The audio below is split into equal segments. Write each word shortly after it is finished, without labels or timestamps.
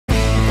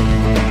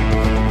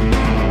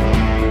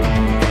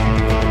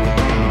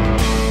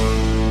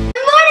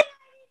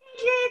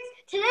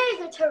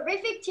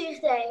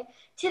Tuesday.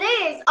 Today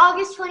is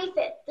August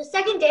 25th, the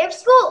second day of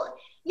school.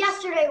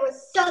 Yesterday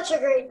was such a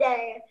great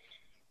day.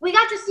 We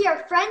got to see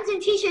our friends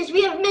and teachers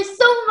we have missed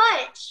so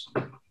much.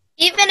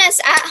 Even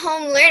as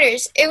at-home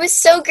learners, it was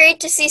so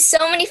great to see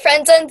so many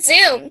friends on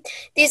Zoom.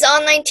 These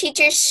online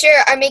teachers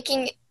sure are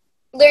making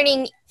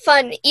learning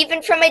fun,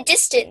 even from a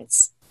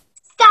distance.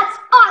 That's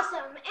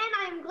awesome, and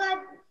I'm glad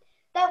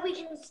that we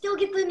can still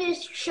get the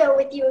news show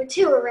with you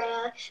too,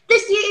 Araya.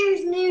 This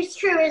year's news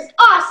show is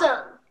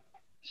awesome.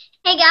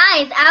 Hey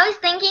guys, I was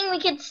thinking we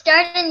could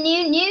start a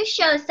new news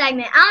show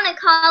segment. I want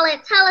to call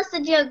it Tell Us a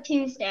Joke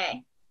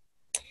Tuesday.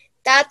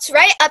 That's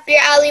right up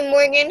your alley,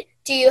 Morgan.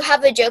 Do you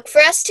have a joke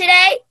for us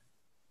today?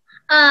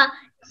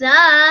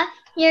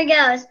 Here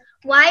goes.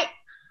 Why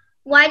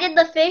did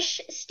the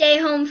fish stay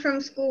home from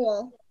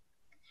school?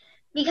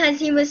 Because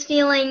he was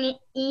feeling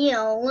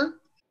ill.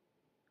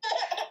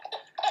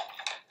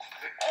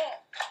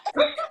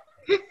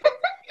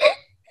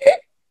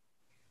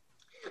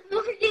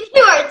 Morgan,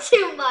 you are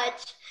too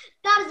much.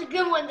 That is a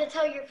good one to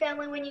tell your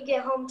family when you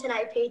get home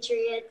tonight,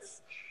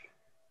 Patriots.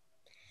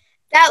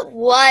 That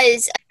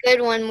was a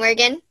good one,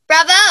 Morgan.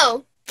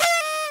 Bravo!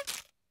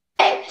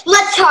 Okay,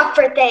 let's talk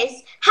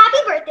birthdays. Happy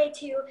birthday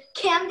to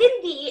Camden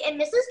B. in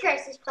Mrs.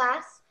 Grice's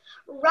class,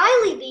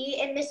 Riley B.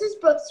 in Mrs.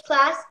 Brooks'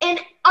 class,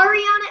 and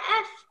Ariana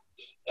F.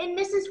 in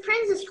Mrs.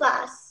 Prince's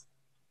class.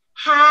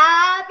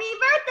 Happy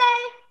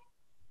birthday!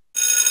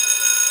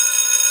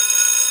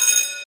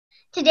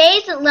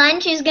 Today's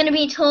lunch is going to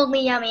be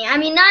totally yummy. I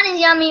mean, not as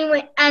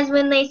yummy as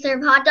when they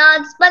serve hot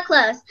dogs, but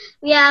close.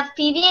 We have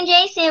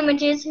PB&J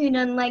sandwiches. Who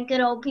doesn't like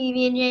good old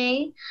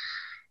PB&J?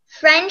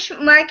 French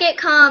market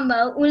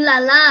combo. Ooh la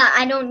la.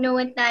 I don't know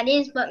what that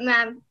is, but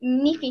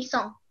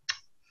magnificent.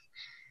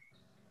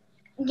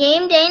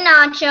 Game day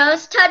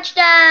nachos.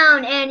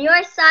 Touchdown. And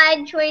your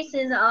side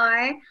choices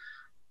are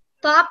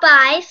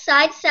Popeye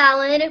side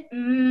salad,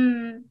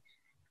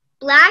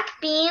 black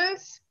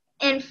beans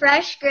and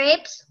fresh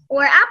grapes,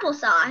 or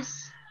applesauce.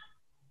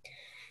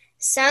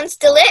 Sounds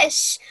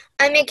delish.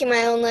 I'm making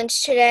my own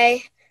lunch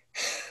today.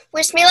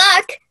 Wish me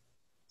luck.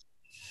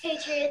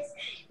 Patriots,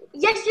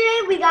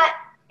 yesterday we got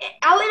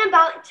out and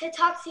about to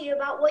talk to you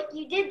about what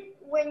you did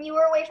when you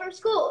were away from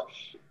school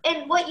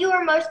and what you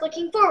are most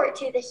looking forward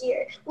to this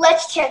year.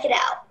 Let's check it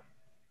out.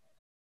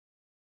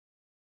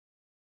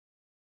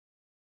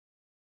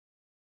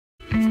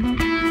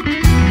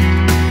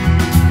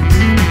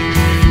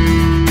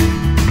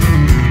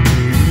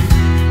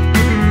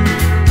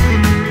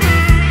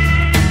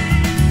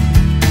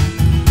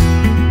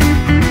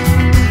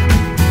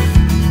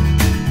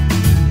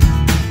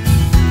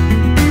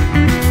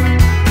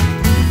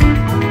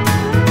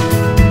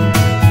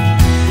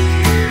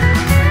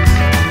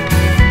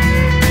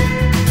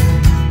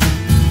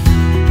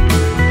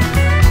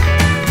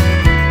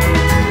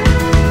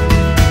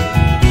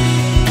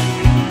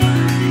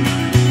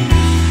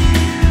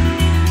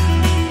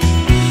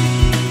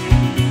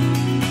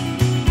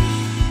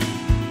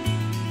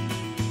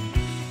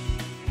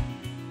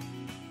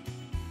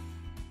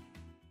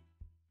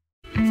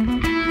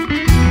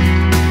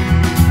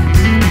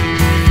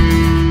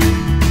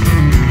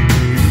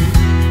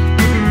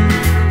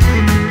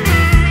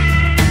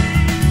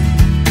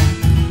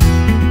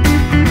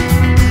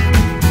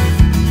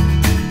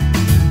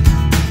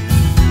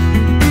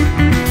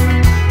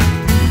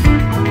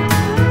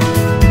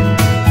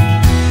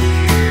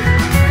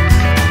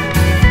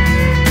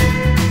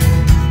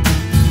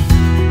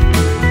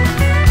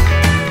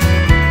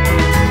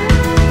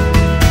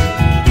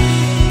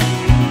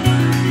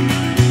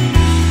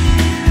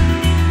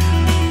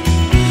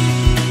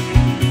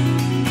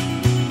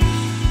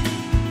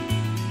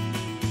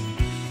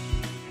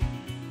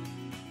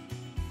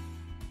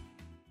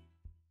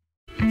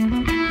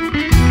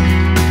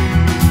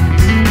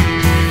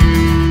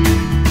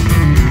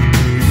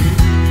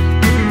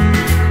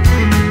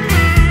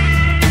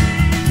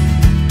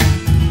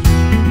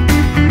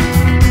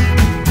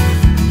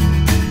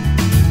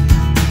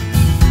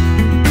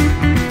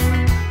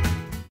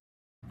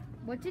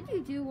 What did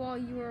you do while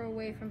you were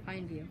away from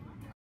Pineview?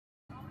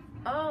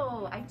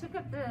 Oh, I took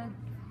up the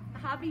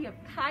hobby of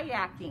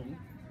kayaking.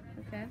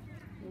 Okay.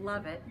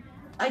 Love it.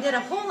 I did a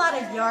whole lot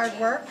of yard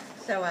work,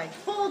 so I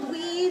pulled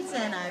weeds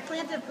and I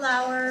planted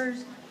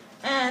flowers,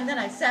 and then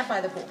I sat by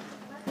the pool.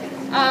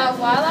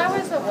 While I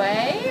was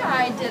away,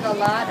 I did a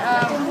lot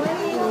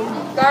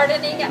of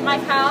gardening at my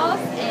house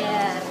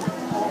and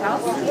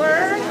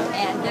housework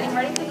and getting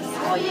ready for the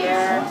school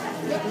year,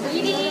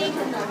 reading,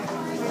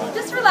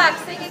 just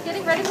relaxing and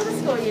getting ready for the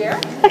school year.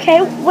 Okay,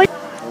 what?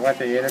 We went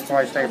to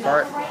Iroquois State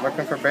Park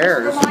looking for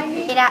bears.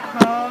 Stayed at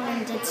home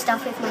and did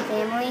stuff with my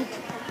family.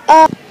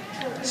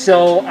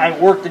 So I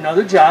worked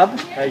another job,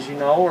 as you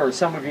know, or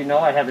some of you know,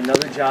 I have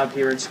another job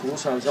here at school,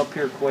 so I was up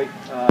here quite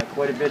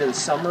a bit of the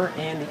summer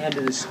and the end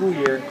of the school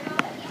year.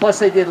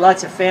 Plus I did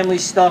lots of family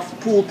stuff,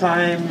 pool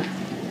time,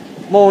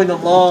 mowing the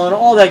lawn,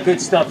 all that good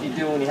stuff you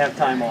do when you have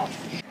time off.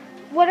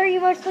 What are you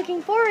most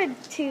looking forward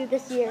to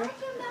this year?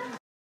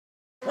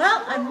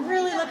 Well, I'm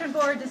really looking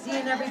forward to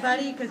seeing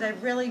everybody because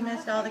I've really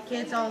missed all the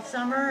kids all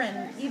summer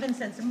and even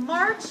since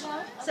March.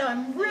 So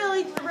I'm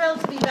really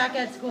thrilled to be back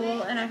at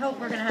school, and I hope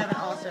we're going to have an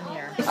awesome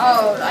year.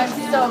 Oh, I'm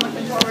so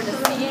looking forward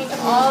to seeing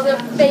all the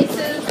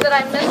faces that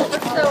I missed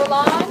for so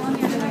long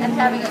and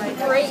having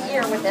a great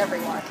year with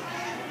everyone.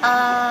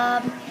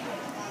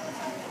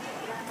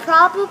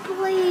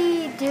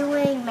 Probably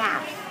doing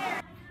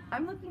math.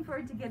 I'm looking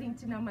forward to getting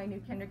to know my new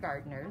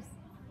kindergartners.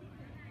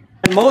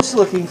 I'm most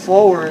looking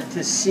forward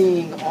to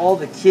seeing all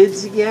the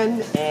kids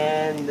again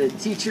and the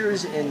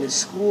teachers and the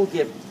school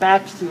get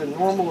back to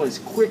normal as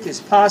quick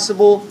as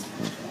possible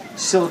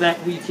so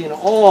that we can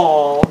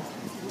all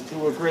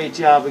do a great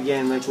job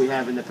again like we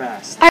have in the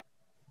past. That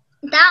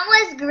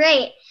was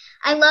great.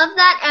 I love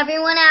that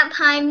everyone at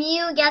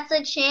Pineview gets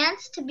a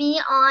chance to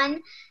be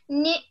on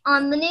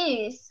the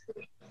news.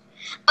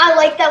 I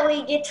like that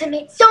we get to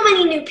meet so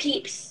many new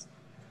peeps.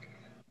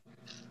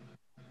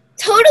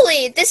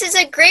 Totally. This is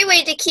a great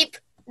way to keep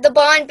the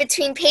bond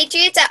between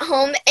Patriots at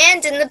home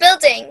and in the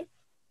building.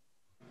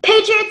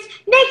 Patriots,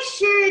 make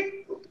sure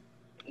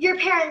your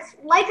parents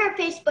like our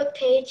Facebook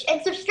page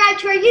and subscribe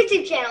to our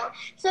YouTube channel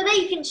so that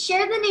you can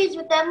share the news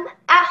with them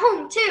at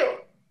home too.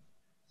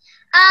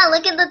 Ah,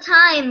 look at the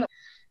time.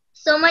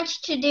 So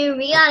much to do.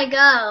 We gotta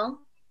go.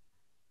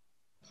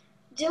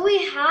 Do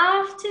we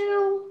have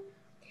to?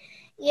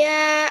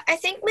 Yeah, I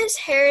think Miss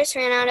Harris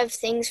ran out of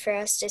things for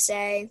us to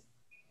say.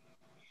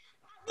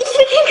 At least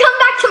we can come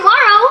back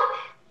tomorrow.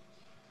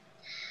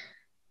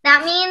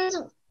 That means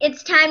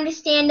it's time to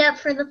stand up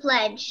for the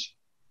pledge.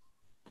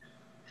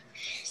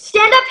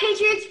 Stand up,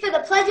 Patriots, for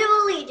the Pledge of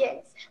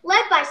Allegiance,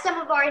 led by some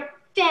of our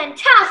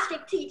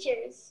fantastic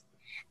teachers.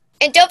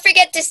 And don't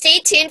forget to stay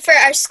tuned for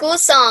our school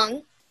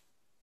song.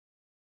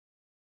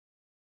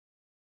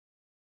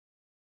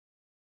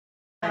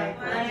 I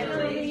pledge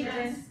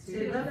allegiance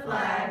to the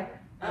flag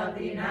of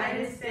the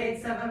United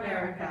States of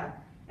America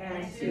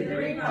and to the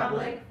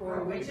republic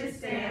for which it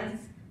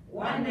stands,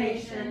 one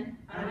nation,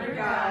 under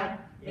God,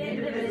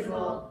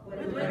 indivisible,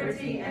 with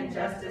liberty and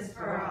justice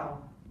for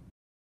all.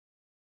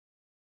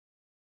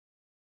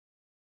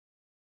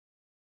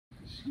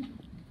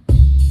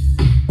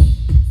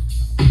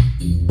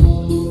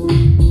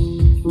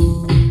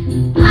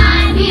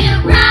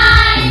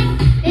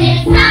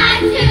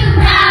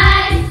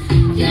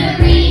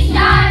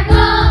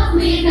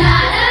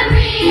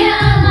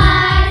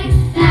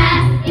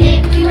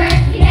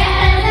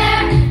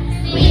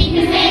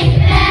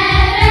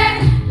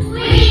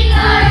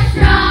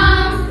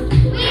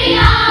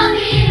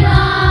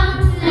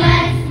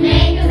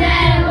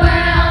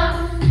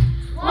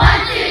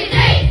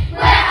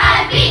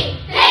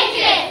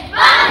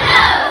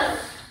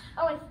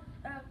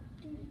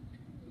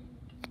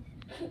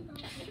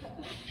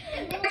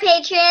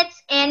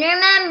 Patriots, and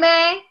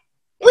remember,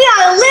 we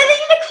are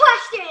living the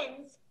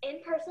questions in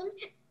person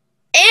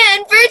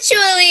and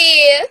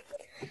virtually.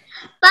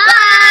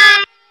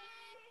 Bye!